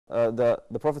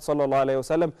The Prophet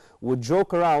ﷺ would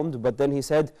joke around, but then he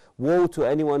said, woe to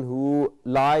anyone who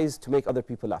lies to make other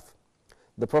people laugh.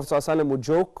 The Prophet ﷺ would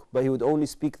joke, but he would only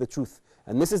speak the truth.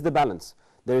 And this is the balance.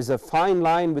 There is a fine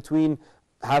line between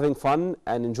having fun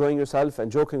and enjoying yourself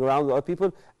and joking around with other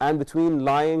people, and between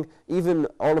lying. Even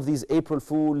all of these April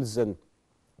Fools and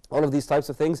all of these types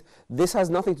of things, this has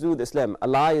nothing to do with Islam. A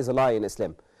lie is a lie in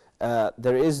Islam.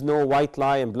 There is no white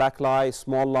lie and black lie,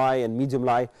 small lie and medium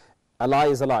lie. A lie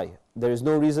is a lie. There is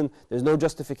no reason, there's no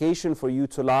justification for you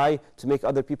to lie to make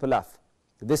other people laugh.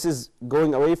 This is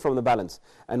going away from the balance.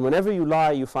 And whenever you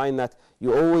lie, you find that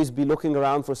you always be looking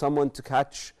around for someone to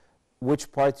catch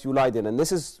which part you lied in. And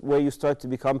this is where you start to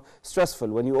become stressful.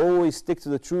 When you always stick to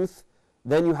the truth,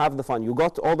 then you have the fun. You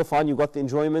got all the fun, you got the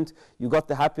enjoyment, you got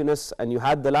the happiness, and you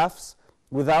had the laughs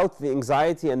without the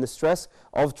anxiety and the stress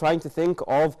of trying to think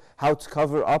of how to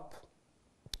cover up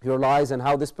your lies and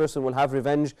how this person will have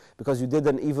revenge because you did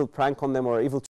an evil prank on them or evil